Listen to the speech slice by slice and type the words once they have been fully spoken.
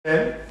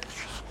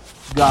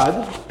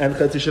God and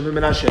Chetzi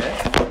Menashe.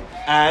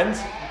 And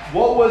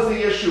what was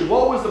the issue?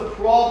 What was the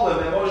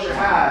problem that Moshe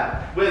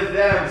had with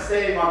them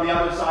staying on the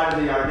other side of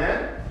the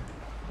Yarden?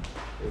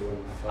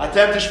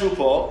 Atem tishvu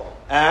po,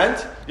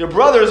 and your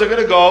brothers are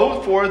going to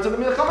go forward to the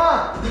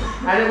Milchama.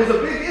 And it was a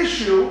big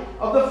issue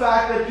of the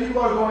fact that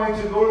people are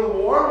going to go to the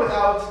war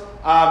without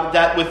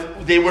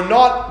they were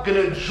not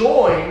going to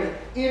join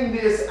in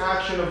this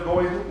action of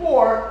going to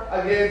war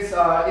against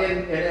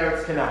in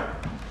Eretz Canaan.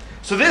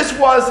 So this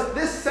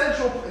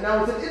central.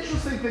 Now it's an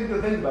interesting thing to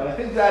think about. I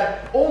think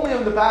that only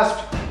in the past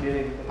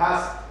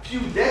few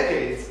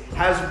decades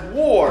has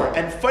war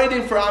and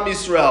fighting for Am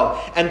Yisrael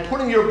and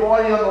putting your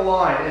body on the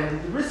line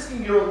and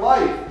risking your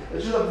life,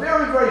 which is a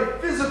very, very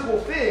physical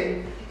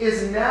thing,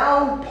 is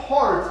now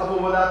part of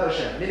Avodat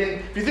Hashem.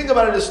 Meaning, if you think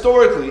about it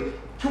historically,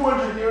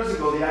 200 years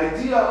ago, the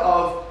idea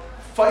of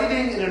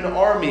fighting in an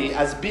army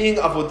as being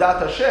Avodat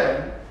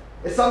Hashem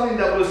is something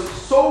that was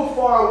so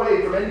far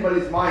away from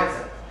anybody's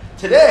mindset.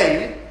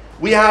 Today,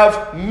 we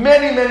have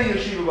many, many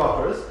yeshiva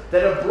buffers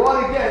that have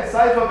brought again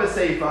Saifa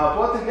v'Seifa,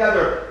 brought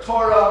together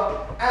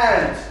Torah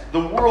and the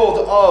world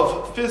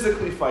of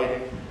physically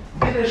fighting,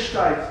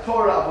 Yiddishkeit,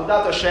 Torah,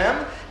 Avodat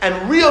Hashem,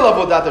 and real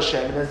Avodat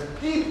Hashem. And there's a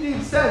deep,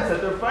 deep sense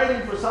that they're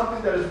fighting for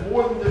something that is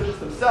more than just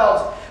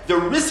themselves. They're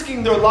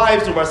risking their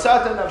lives to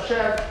Marsata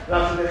Nafshem,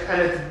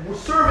 and it's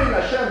serving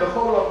Hashem.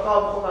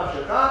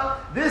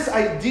 This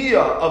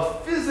idea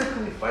of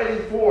physically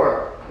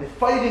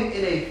fighting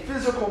in a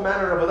physical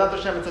manner of Avodat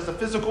Hashem in such a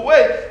physical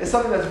way is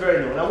something that's very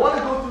new. And I want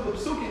to go through the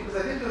Psukim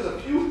because I think there's a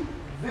few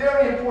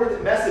very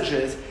important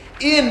messages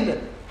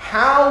in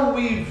how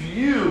we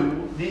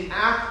view the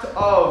act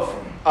of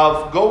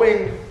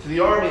going to the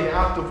army, the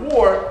act of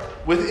war,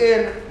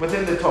 within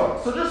the Torah.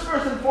 So just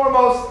first and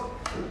foremost,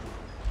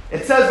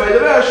 it says,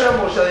 Vaydaber Hashem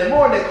Moshava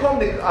Ennismore, Nekom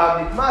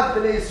Nikmat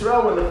B'nei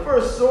Yisrael, when the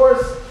first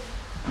source,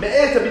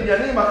 Me'et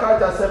HaBinyanim Achar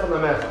Ta'aseh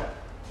Lamecha.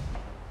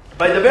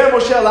 Vaydaber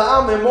Moshe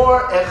La'am Lemor,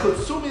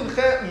 Echutzu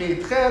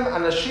Midchem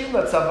Anashim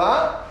L'Tzava,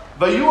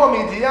 Vayu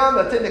HaMidyan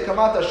Lateh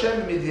Nekamat Hashem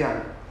Midyan.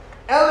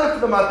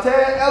 Elef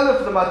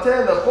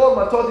L'Mateh L'chol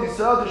Matot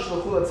Yisrael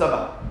Tishlochu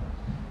L'Tzava.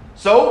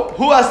 So,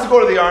 who has to go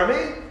to the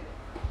army?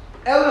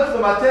 Elef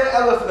L'Mateh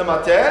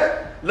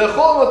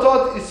L'chol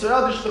Matot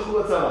Yisrael Tishlochu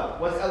L'Tzava.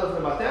 What's Elef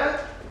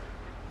L'Mateh?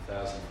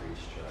 1,000 for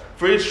each tribe.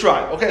 For each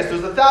tribe. Okay, so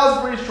there's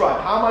 1,000 for each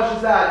tribe. How much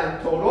is that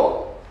in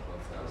total?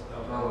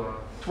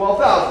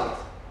 12,000.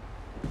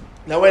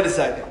 Now wait a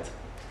second.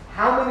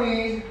 How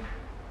many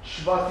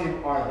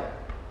Shvatim are there?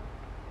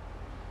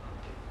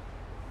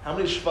 How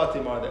many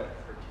Shvatim are there?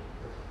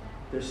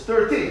 13. There's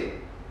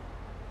 13.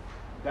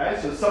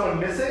 Okay, so is someone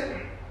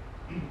missing?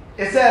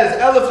 It says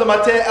Elef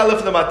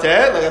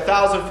L'Mateh, like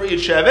 1,000 for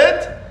each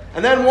Shevet,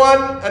 and then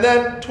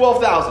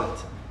 12,000.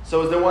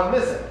 So is there one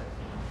missing?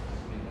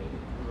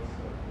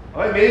 All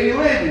right, maybe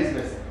Levi is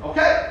missing.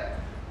 Okay.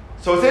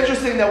 So it's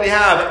interesting that we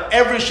have,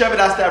 every Shevet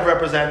has to have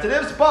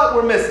representatives, but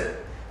we're missing.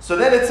 So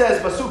then it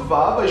says, Pasuk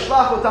Vav,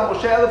 Vayishlach otam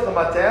Moshe elef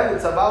l'mateh,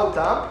 l'tzava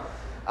otam,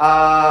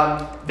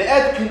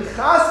 ve'et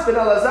Pinchas ben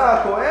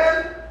Elazar HaKohen,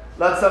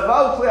 l'tzava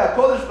u'klei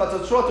HaKodesh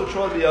v'tzotzrot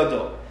u'trol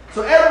b'yado.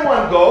 So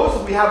everyone goes,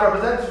 we have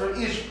representatives from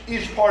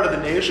each part of the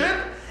nation,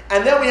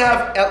 and then we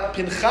have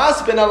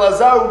Pinchas ben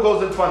Elazar who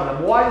goes in front of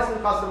them. Why does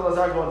Pinchas ben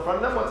Elazar go in front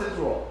of them? What's his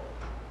role?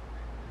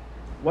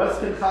 What's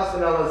Pinchas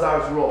ben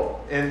Elazar's role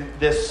in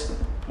this?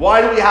 Why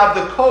do we have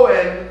the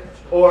Kohen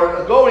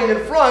or going in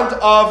front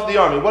of the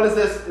army? What is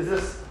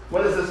this?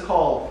 What is this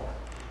called?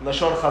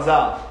 Lashon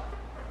Chazal.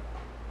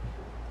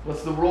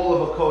 What's the role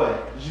of a Kohen?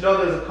 Did you know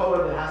there's a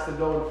Kohen that has to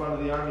go in front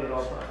of the army at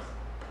all times?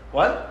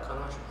 What?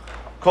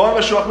 Kohen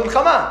Mashuach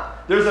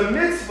Milchama. There's a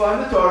mitzvah in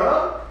the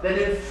Torah that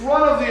in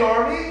front of the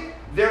army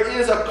there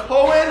is a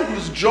Kohen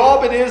whose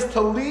job it is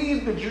to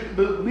lead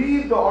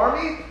the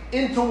army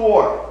into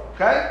war.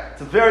 Okay?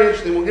 It's very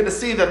interesting. We're going to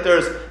see that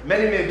there's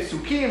many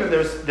psukim and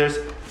there's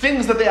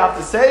things that they have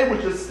to say,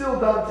 which is still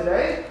done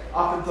today,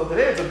 up until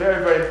today. It's a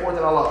very, very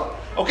important halacha.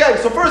 Okay,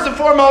 so first and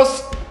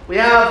foremost, we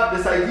have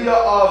this idea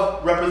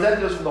of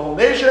representatives from the whole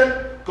nation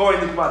going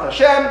to Nikmat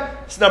Hashem.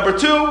 It's number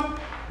 2,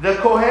 the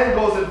Kohen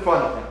goes in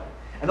front of them.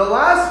 And the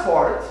last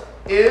part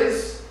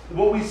is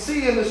what we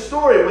see in the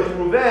story with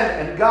Reuven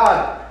and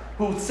Gad,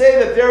 who say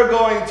that they're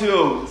going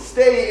to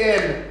stay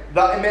in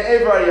the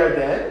Me'ever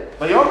Yarden.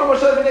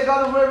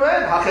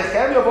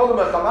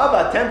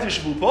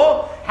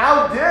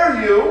 How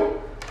dare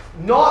you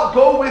not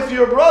go with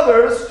your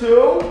brothers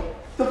to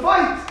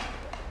fight?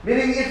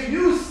 Meaning, if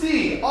you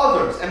see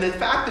others, and the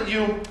fact that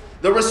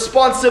the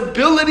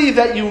responsibility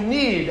that you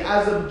need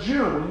as a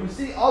Jew, when you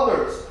see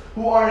others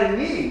who are in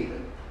need,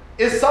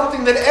 is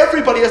something that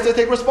everybody has to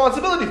take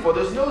responsibility for.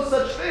 There's no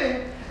such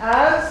thing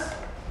as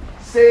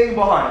staying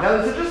behind. Now,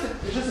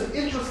 it's just an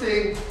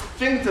interesting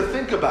thing to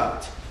think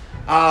about.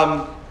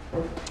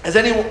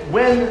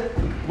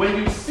 When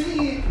you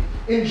see,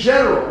 in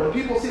general, when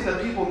people see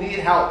that people need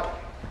help,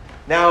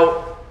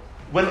 now,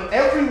 when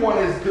everyone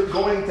is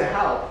going to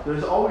help,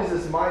 there's always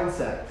this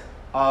mindset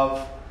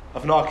of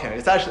not caring.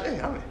 It's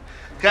actually,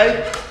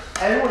 okay?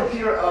 anyone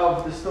hear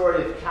of the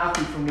story of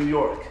Kathy from New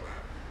York?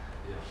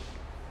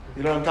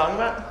 You know what I'm talking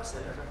about?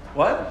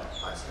 What?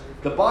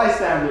 The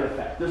bystander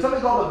effect. There's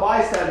something called the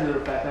bystander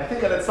effect, and I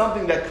think that it's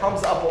something that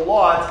comes up a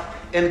lot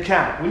in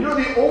camp. When you're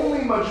the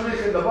only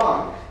madrich in the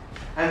bunk,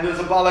 and there's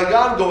a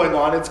balagan going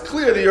on, it's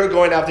clear that you're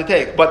going to have to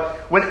take. But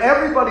when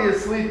everybody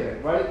is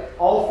sleeping, right,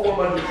 all four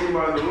madrichim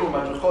are in the room,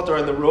 madrichot are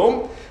in the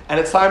room, and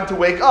it's time to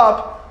wake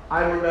up,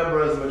 I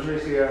remember as a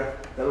madrich here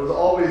that it was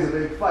always a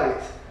big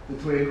fight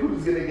between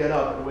who's going to get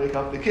up and wake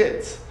up the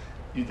kids.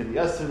 You did it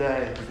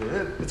yesterday, you did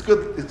it. It's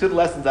good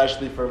lessons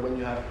actually for when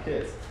you have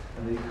kids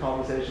and the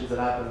conversations that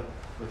happen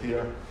with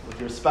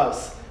your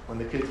spouse when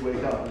the kids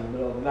wake up in the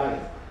middle of the night.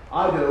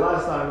 I did it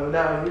last time, and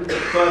now you did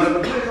it. So as a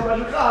madrich or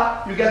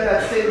madricha, you get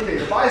that same thing.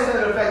 The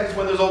bystander effect is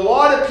when there's a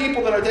lot of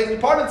people that are taking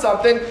part in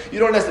something, you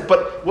don't necessarily.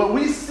 But what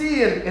we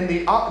see in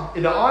the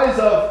eyes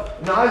of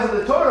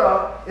the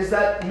Torah is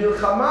that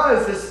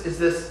milchama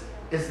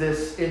is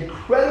this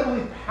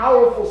incredibly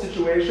powerful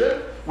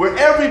situation where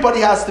everybody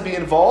has to be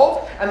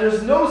involved, and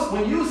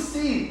when you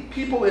see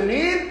people in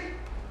need,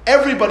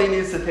 everybody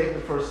needs to take the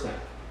first step.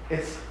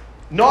 It's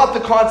not the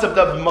concept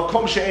of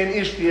makom she'en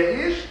ish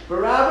tiya ish, but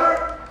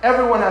rather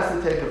everyone has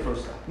to take the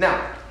first step. Now,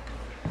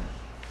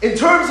 in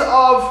terms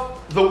of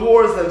the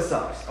wars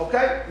themselves,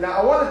 okay? Now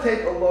I want to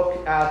take a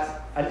look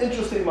at an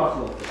interesting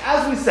machlokes.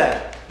 As we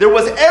said, there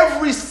was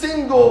every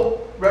single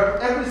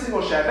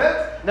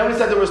shevet. Now we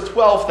said there was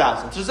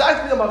 12,000. So there's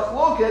actually a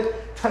machloket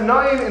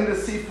tanaim in the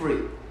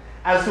Sifri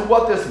as to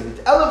what this means.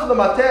 Elef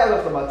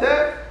l'mateh,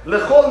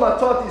 lechol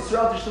matot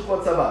Yisrael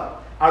tishtuchot tzava.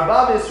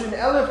 Arba v'yisrin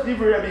elef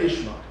divrei Rabbi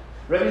Yishmael.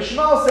 Rabbi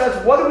Yishmael says,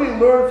 what do we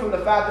learn from the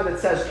fact that it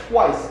says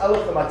twice,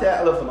 elef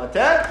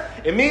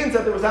l'mateh? It means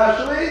that there was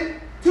actually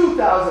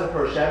 2,000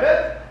 per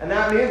shevet, and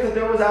that means that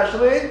there was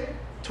actually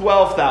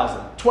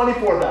 24,000 in total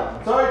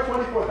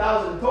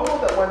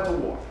that went to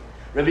war.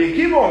 Rabbi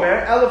Akiva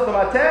Omer, elef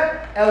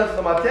l'mateh,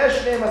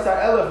 shnei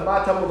masar elef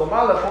mata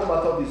mulomar, lechol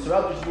matot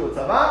Yisrael tishtuchot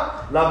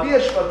tzava, lavi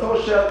eshvato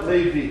shel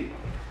Levi.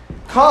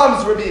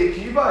 Comes Rabbi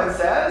Akiva and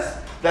says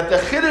that the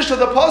chiddush of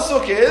the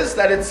pasuk is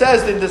that it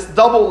says in this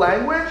double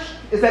language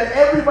is that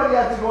everybody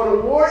has to go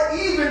to war,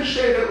 even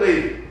Shevet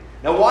Levi.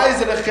 Now, why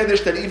is it a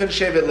chiddush that even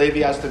Shevet Levi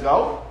has to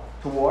go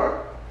to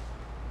war?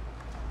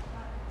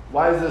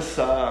 Why is this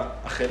a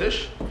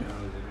chiddush?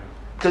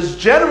 Because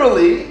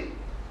generally,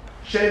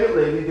 Shevet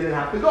Levi didn't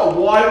have to go.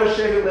 Why was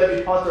Shevet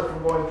Levi patur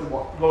from going to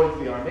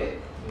the army?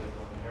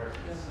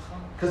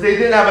 Because they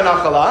didn't have an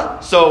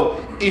achala. So,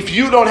 if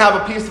you don't have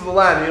a piece of the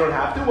land, you don't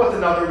have to. What's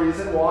another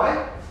reason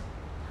why?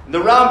 The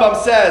Rambam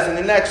says in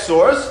the next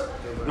source,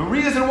 the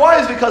reason why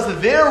is because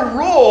their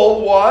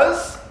role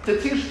was to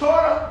teach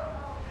Torah.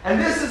 And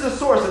this is a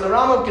source, and the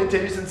Rambam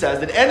continues and says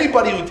that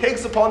anybody who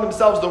takes upon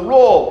themselves the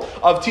role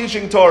of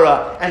teaching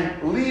Torah and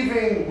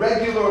leaving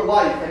regular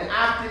life and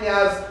acting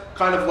as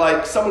kind of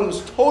like someone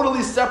who's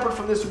totally separate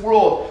from this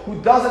world,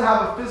 who doesn't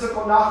have a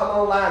physical nachal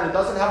on land, who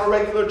doesn't have a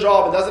regular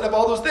job, and doesn't have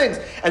all those things,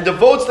 and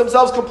devotes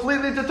themselves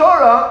completely to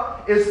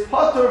Torah, is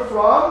patur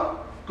from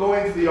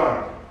going to the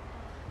army.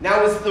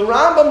 Now, is the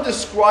Rambam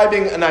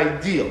describing an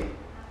ideal?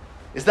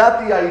 Is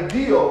that the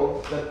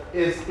ideal that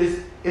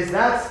is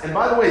that? And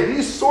by the way,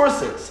 these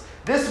sources,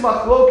 this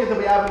machloket that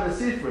we have in the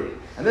Sifri,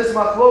 and this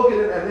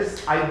machloket and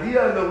this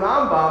idea in the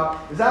Rambam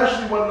is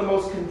actually one of the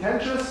most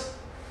contentious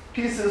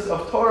pieces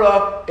of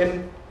Torah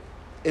in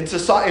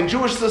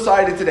Jewish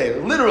society today.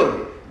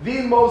 Literally,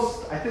 the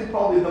most, I think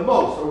probably the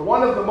most, or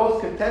one of the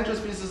most contentious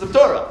pieces of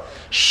Torah.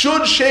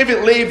 Should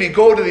Shevet Levi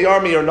go to the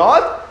army or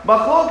not?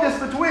 Machloket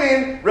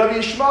between Rabbi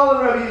Yishmael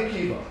and Rabbi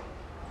Akiva.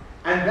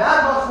 And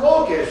that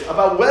machloket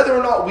about whether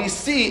or not we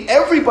see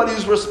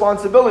everybody's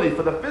responsibility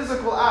for the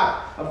physical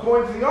act of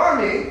going to the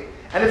army,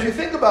 and if you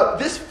think about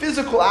this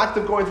physical act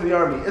of going to the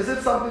army, is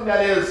it something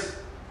that is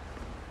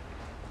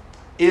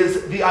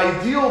the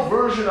ideal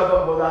version of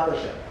Avodat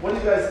Hashem? What do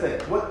you guys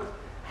think?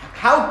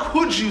 How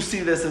could you see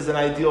this as an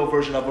ideal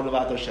version of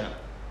Avodat Hashem?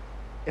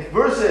 If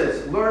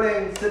versus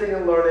learning, sitting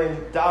and learning,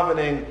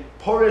 davening,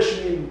 porish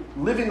mean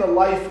living a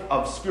life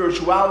of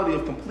spirituality,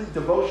 of complete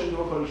devotion to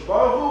HaKadosh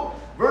Baruch Hu,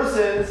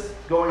 versus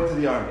going to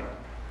the army.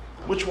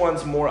 Which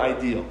one's more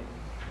ideal?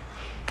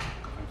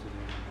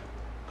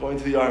 Going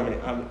to the army.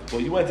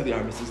 Well, you went to the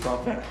army, so it's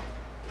not fair.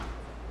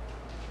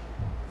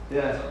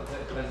 Yeah.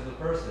 It depends on the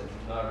person.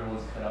 Not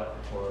everyone's cut out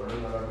for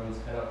Torah, not everyone's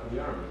cut out for the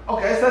army.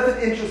 Okay, so that's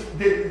an interest.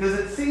 Does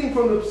it seem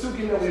from the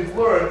psukim that we've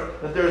learned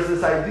that there's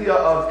this idea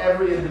of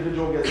every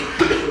individual gets to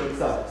choose for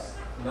themselves?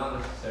 Not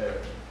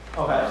necessarily.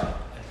 Okay. I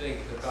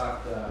think the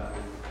fact that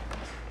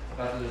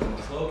there's a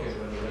machloket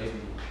when the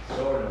Levi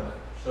go or not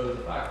shows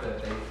the fact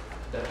that they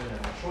definitely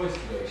have a choice to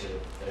go to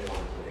they want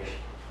to go.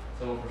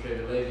 Someone for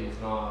Shevet Levi is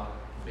not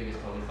the biggest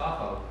Talmid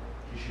Chacham.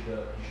 He should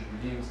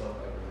redeem himself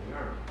by going to the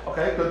army.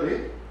 Okay, could be.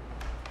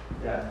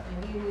 Yeah.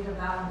 And you need a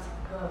balance of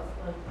both.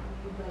 Like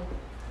you need the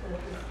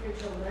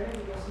spiritual learning,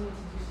 but you also need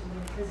to do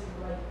something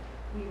physical, like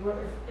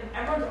if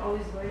everyone's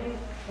always learning,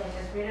 like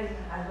as great as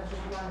much as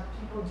we want,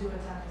 people do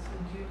attack us. We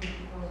do need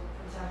people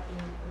protecting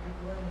the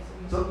people learning.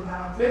 So we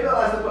balance. Maybe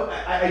I'll ask the question.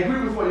 I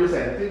agree with what you're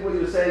saying. I think what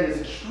you're saying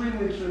is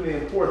extremely, extremely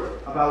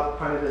important about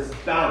kind of this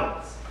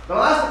balance. But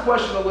I'll ask the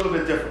question a little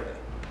bit differently.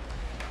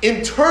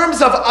 In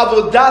terms of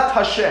avodat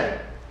Hashem,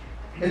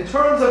 in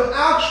terms of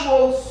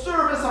actual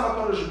service on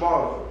HaKadosh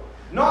Baruch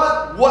Hu,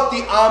 not what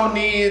the Am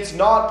needs,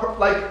 not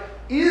like,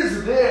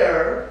 is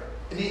there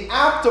the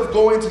act of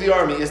going to the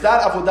army, is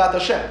that avodat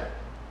Hashem?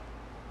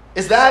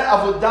 Is that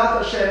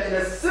avodat Hashem in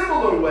a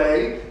similar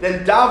way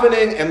than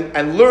davening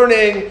and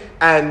learning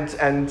and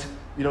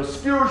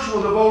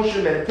spiritual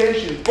devotion,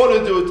 meditation,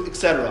 bodhidut,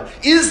 etc.?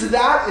 Is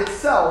that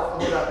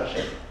itself avodat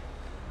Hashem?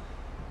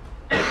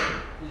 I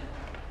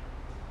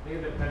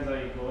think it depends how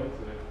you go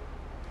into it.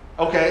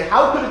 Okay,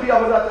 how could it be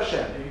avodat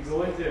Hashem? If you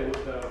go into it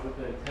with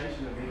the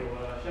intention of being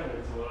avodat Hashem,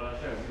 it's avodat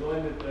Hashem. If you go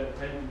into the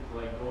intention to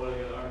go to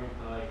the army to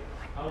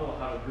I don't know,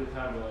 have a good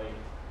time to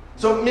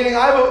So meaning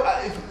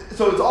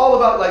so it's all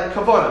about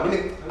kavanah.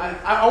 Meaning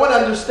I want to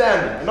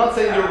understand that. I'm not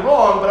saying you're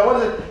wrong, but I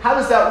want to. How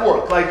does that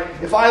work? Like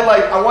if I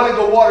want to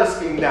go water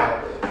skiing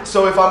now.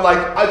 So if I'm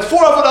it's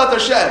for avodat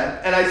Hashem,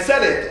 and I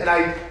said it and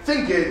I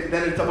think it,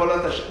 then it's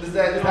avodat Hashem. Is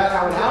that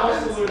how it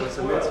happens? It's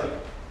a mitzvah.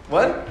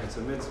 What? It's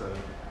a mitzvah.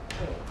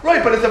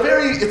 Right, but it's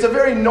a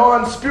very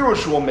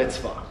non-spiritual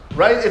mitzvah,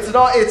 right? It's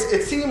not.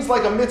 It seems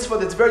like a mitzvah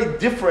that's very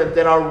different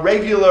than our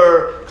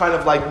regular kind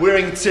of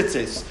wearing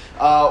tzitzis,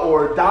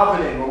 or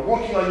davening, or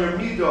working on your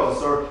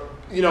midos, or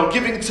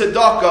giving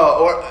tzedakah,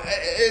 or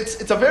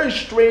it's a very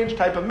strange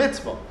type of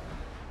mitzvah.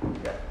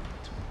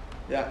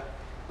 Yeah.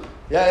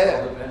 It's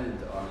all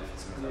dependent on if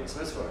it's Mekabes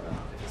mitzvah or not.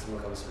 If it's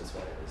Mekabes mitzvah,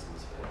 it is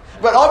mitzvah.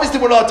 But obviously,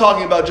 we're not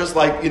talking about just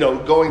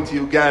going to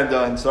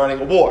Uganda and starting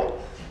a war,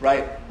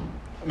 right?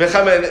 It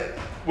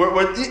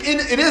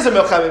is a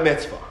milchamah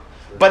mitzvah,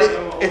 but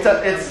it's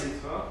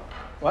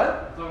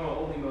what? We're talking about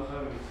only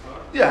milchamah mitzvah.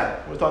 Yeah,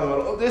 we're talking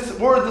about this.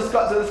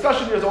 The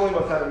discussion here is only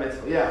milchamah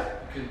mitzvah. Yeah.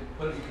 You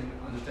can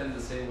understand it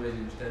the same way as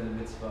you understand the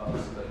mitzvah of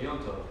Tzevet Yom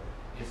Tov.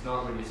 It's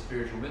not really a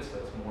spiritual mitzvah.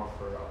 It's more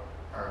for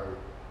our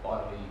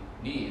bodily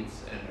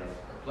needs and our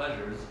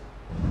pleasures.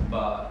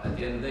 But at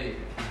the end of the day, if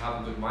you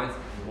have a good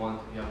mindset,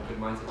 you have a good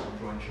mindset of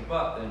enjoying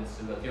Shabbat, then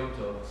Tzevet Yom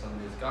Tov, some of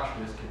these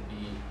gashmis can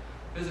be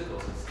physical.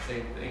 So it's the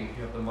same thing. If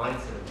you have the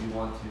mindset of you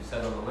want to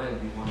settle the land,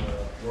 you want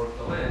to work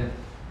the land,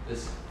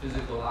 this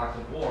physical act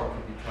of war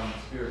can become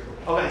spiritual.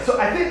 Okay, so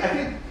I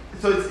think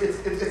so.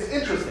 It's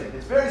interesting.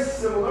 It's very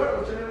similar.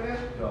 What's your name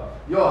again?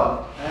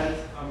 Yoav and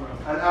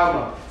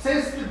Amram. Say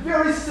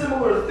very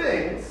similar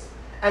things.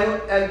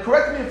 And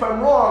correct me if I'm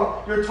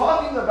wrong. You're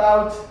talking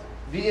about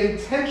the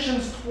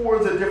intentions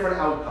towards a different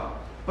outcome,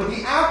 but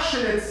the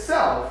action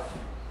itself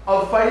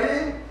of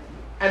fighting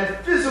and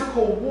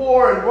physical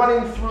war and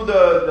running through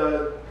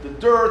the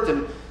dirt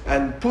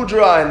and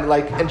pudra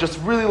and just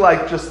really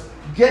just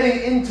getting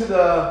into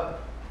the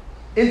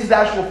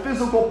actual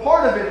physical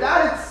part of it,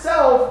 that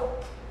itself,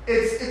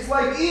 it's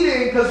like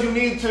eating because you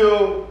need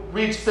to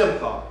reach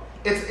simcha.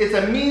 It's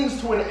a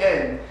means to an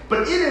end.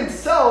 But in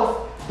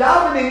itself,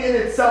 davening in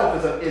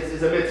itself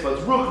is a mitzvah.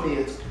 It's ruchni,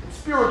 it's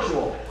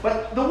spiritual.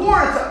 But the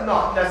war is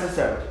not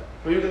necessary.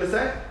 What are you going to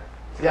say?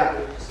 Yeah.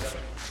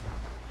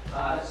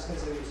 I was just going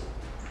to say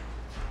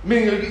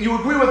Meaning you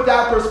agree with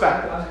that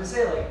perspective? I was going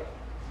to say,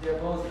 they're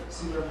both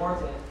super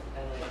important,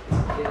 and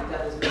that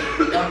doesn't mean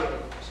it's done,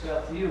 it's straight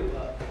up to you,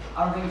 but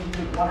I don't think if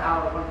you took 1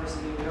 hour, one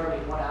person doing the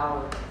army, 1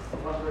 hour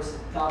of one person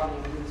davening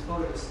and doing this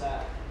photos,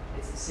 that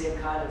it's the same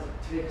kind of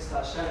tefillah to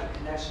Hashem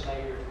connection that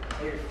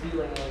you're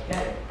feeling and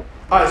getting.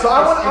 All right, so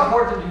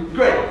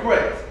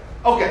Great.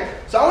 Okay,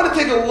 so I want to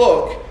take a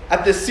look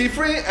at this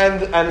Sifri,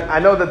 and I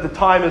know that the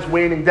time is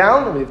waning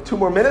down. We have 2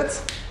 more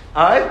minutes.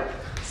 All right?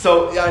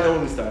 So, yeah, I know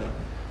when we started.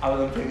 I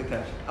wasn't paying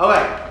attention. All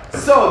right,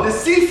 so the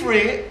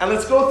Sifri, and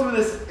let's go through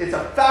this. It's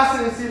a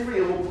fascinating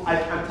Sifri.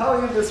 I'm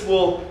telling you, this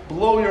will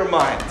blow your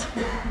mind.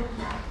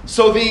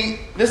 So the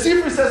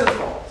Sifri says as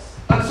follows.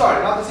 I'm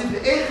sorry, not the Sifri,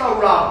 the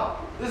Eicha Rabbah.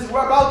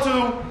 We're about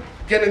to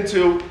get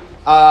into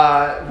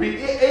read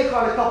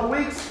Eicha in a couple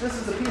weeks. This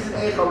is a piece in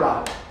Eicha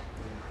Rabbah.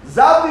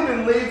 Zavdi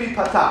ben Levi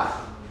Patach.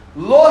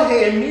 Lo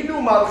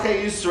he'eminu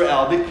malchei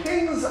Yisrael. The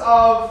kings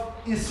of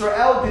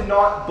Israel did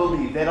not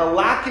believe. They had a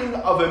lacking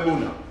of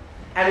emunah.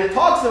 And it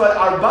talks about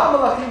Arba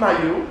Malachim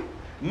Hayu,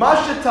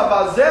 Mashe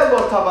Tavazeh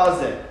Lo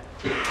Tavazeh.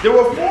 There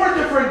were 4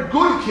 different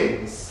good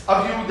kings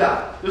of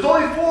Yehuda. There's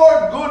only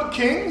 4 good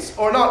kings,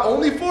 or not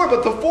only 4,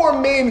 but the 4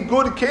 main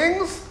good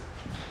kings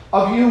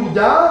of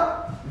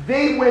Yehuda.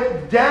 They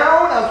went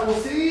down, as we'll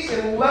see,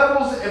 in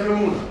levels of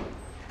emunah.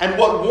 And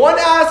what one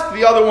asked,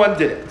 the other one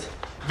didn't.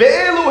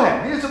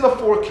 Ve'eluhem, these are the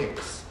 4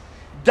 kings.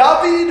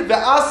 David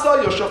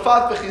ve'asa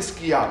Yoshafat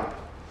ve'chizkiyahu.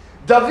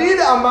 David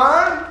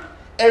Amar,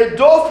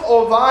 Erdof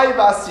ovai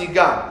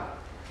v'asigam.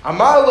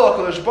 Amar lo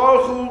HaKadosh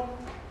Baruch Hu,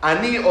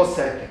 ani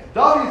osekem.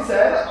 David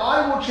said,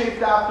 I will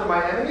chase after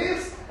my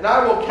enemies, and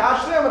I will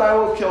catch them, and I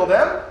will kill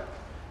them.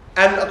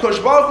 And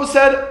HaKadosh Baruch Hu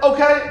said,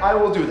 okay, I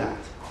will do that.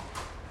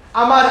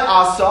 Amar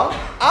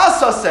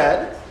Asa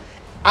said,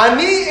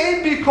 ani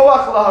ein bi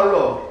koach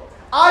laharog.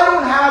 I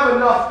don't have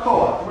enough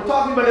koach. We're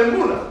talking about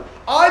emunah.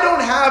 I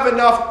don't have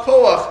enough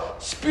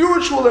koach,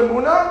 spiritual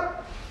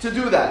emunah, to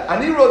do that.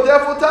 Ani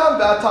rodef otam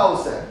v'ata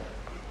oseh.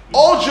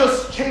 I'll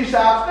just chase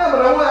after them,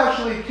 but I won't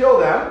actually kill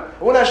them.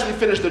 I won't actually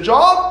finish the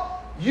job.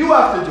 You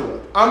have to do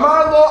it.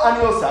 Amar lo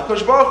ani oseh.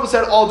 HaKadosh Baruch Hu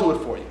said, I'll do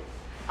it for you.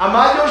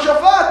 Amar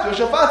Yoshafat.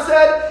 Yoshafat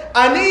said,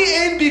 Ani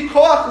ein bi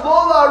koach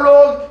lo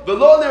la'arog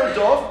v'lo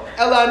lirdof,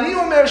 el ani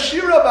omer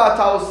shira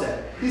v'ata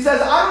oseh. He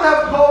says, I don't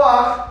have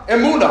koach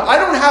emunah. I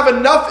don't have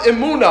enough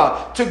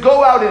emunah to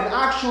go out and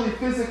actually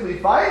physically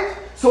fight,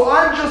 so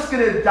I'm just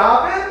going to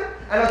daven,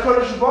 and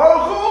HaKadosh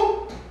Baruch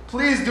Hu,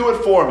 please do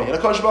it for me. And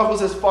HaKadosh Baruch Hu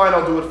says, fine,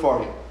 I'll do it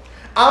for you.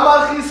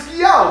 Amar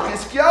Chizkiyahu.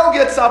 Chizkiyahu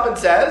gets up and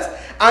says,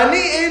 Ani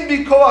ein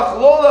bi koach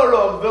lo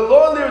la'arog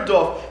v'lo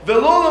lirdof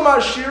v'lo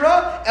lomar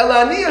shira, el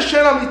ani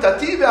asher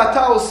amitati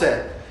ve'ata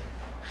oseh.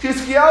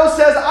 Chizkiyahu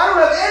says, I don't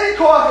have any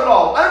koach at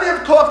all. I don't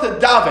have koach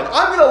to daven.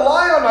 I'm going to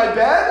lie on my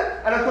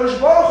bed, and HaKadosh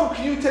Baruch Hu,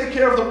 can you take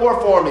care of the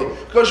war for me?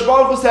 HaKadosh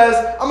Baruch Hu says,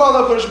 Amar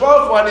HaKadosh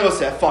Baruch Hu ani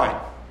oseh. Fine.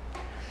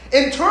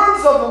 In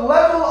terms of the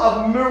level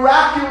of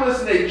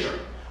miraculous nature,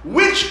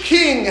 which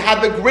king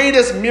had the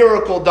greatest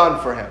miracle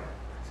done for him?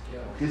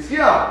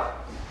 Chizkiyahu.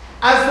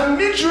 As the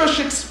Midrash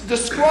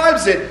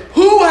describes it,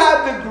 who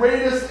had the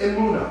greatest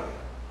emunah?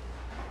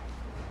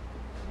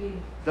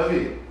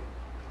 David.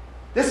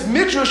 This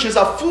Midrash is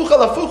afuch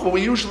al afuch, what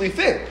we usually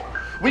think.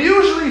 We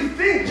usually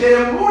think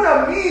that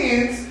emunah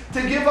means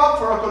to give up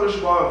for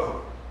HaKadosh Baruch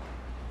Hu.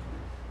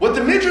 What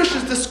the Midrash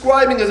is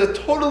describing is a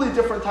totally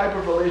different type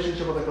of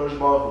relationship with HaKadosh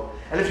Baruch Hu.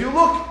 And if you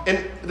look,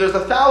 and there's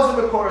 1,000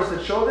 Makoros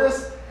that show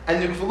this,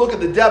 and if you look at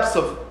the depths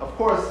of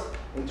course,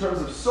 in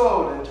terms of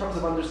sod, in terms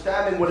of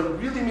understanding what it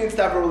really means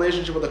to have a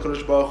relationship with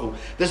HaKadosh Baruch Hu,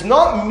 does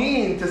not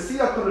mean to see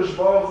HaKadosh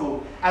Baruch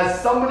Hu as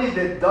somebody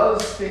that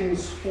does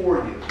things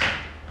for you,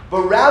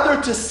 but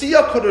rather to see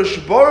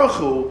HaKadosh Baruch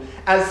Hu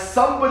as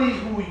somebody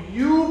who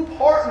you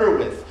partner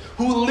with,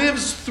 who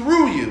lives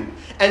through you.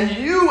 And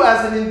you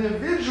as an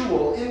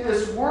individual in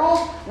this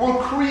world were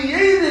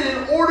created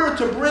in order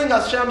to bring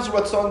Hashem's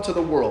Ratzon to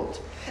the world.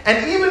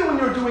 And even when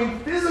you're doing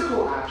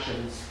physical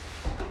actions,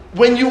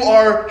 when you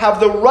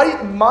have the right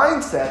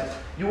mindset,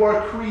 you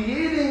are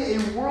creating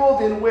a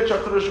world in which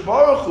HaKadosh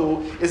Baruch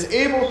Hu is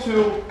able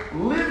to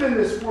live in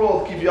this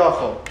world,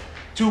 kivyachol,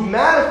 to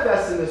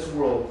manifest in this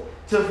world,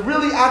 to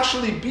really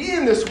actually be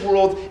in this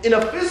world in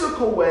a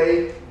physical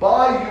way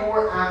by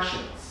your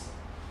actions.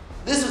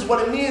 This is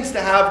what it means to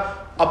have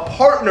a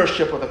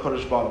partnership with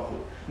HaKadosh Baruch Hu.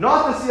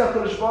 Not to see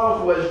HaKadosh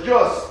Baruch Hu as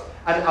just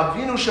an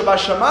Avinu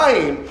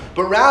Shabashamayim,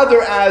 but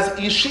rather as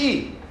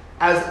Ishi,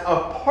 as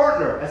a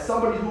partner, as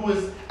somebody who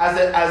is,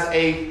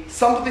 as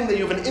something that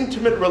you have an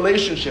intimate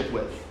relationship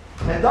with.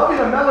 And David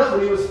HaMelech,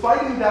 when he was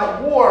fighting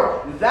that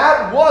war,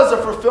 that was a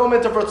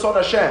fulfillment of Ratzon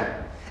Hashem.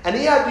 And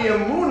he had the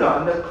emunah,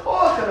 and the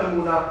koach and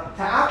emunah,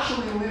 to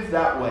actually live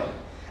that way.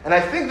 And I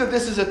think that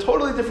this is a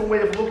totally different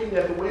way of looking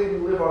at the way we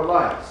live our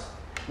lives.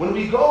 When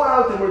we go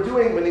out and we're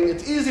doing,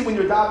 it's easy when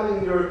you're davening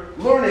and you're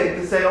learning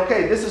to say,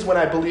 okay, this is when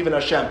I believe in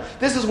Hashem.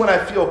 This is when I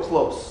feel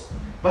close.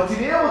 But to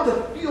be able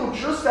to feel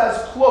just as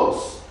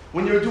close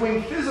when you're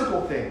doing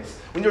physical things,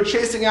 when you're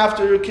chasing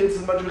after your kids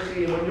in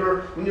madrichim,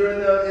 when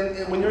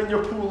you're in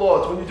your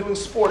pulot, when you're doing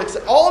sport,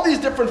 etc. All these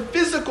different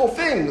physical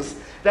things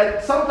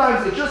that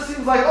sometimes it just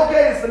seems like,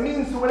 okay, it's the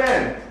means to an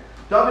end.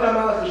 David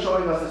HaMelech is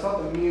showing us it's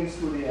not the means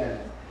to the end.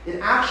 It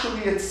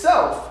actually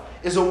itself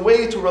is a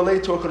way to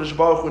relate to HaKadosh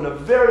Baruch Hu in a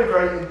very,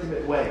 very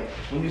intimate way.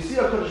 When you see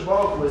HaKadosh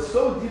Baruch Hu is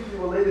so deeply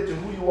related to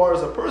who you are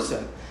as a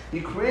person, He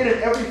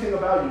created everything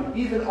about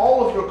you, even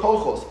all of your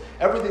kochos,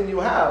 everything you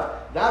have.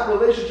 That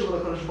relationship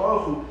with HaKadosh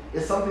Baruch Hu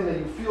is something that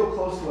you feel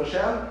close to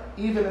Hashem,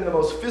 even in the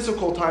most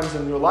physical times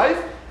in your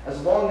life, as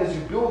long as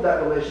you build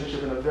that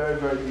relationship in a very,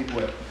 very deep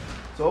way.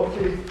 So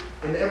hopefully,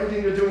 in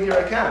everything you're doing here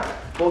at camp,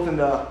 both in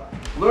the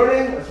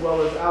learning as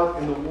well as out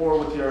in the war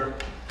with your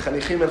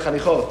chanichim and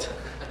chanichot,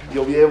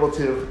 you'll be able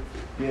to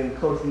be in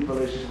close, deep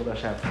relationship with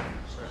Hashem.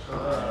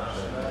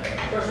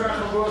 First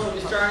round of Chaburos will be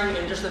starting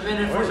in just a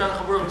minute. First round of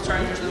Chaburos will be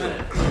starting in just a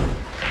minute.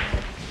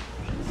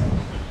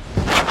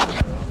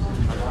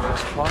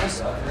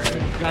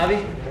 Gabi?